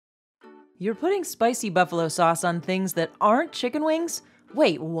You're putting spicy buffalo sauce on things that aren't chicken wings?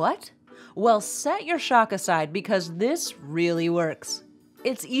 Wait, what? Well, set your shock aside because this really works.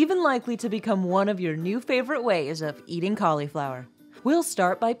 It's even likely to become one of your new favorite ways of eating cauliflower. We'll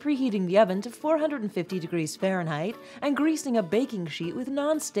start by preheating the oven to 450 degrees Fahrenheit and greasing a baking sheet with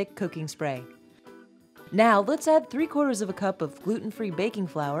non-stick cooking spray. Now let's add 3/4 cup of gluten-free baking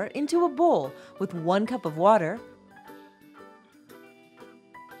flour into a bowl with 1 cup of water,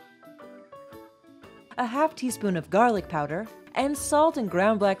 a ½ teaspoon of garlic powder, and salt and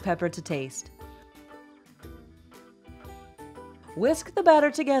ground black pepper to taste. Whisk the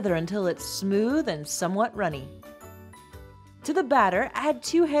batter together until it's smooth and somewhat runny. To the batter, add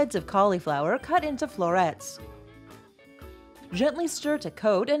 2 heads of cauliflower cut into florets. Gently stir to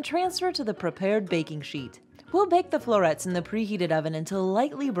coat and transfer to the prepared baking sheet. We'll bake the florets in the preheated oven until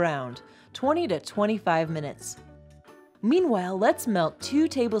lightly browned, 20 to 25 minutes. Meanwhile, let's melt 2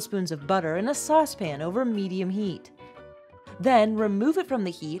 tablespoons of butter in a saucepan over medium heat. Then remove it from the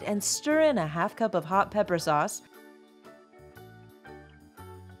heat and stir in a ½ cup of hot pepper sauce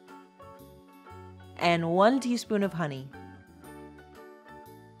and 1 teaspoon of honey.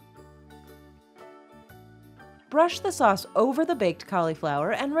 Brush the sauce over the baked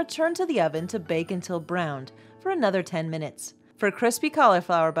cauliflower and return to the oven to bake until browned for another 10 minutes. For crispy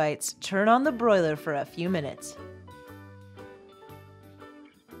cauliflower bites, turn on the broiler for a few minutes.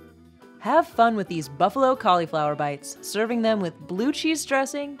 Have fun with these buffalo cauliflower bites, serving them with blue cheese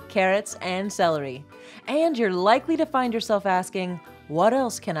dressing, carrots, and celery. And you're likely to find yourself asking, what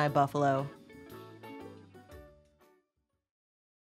else can I buffalo?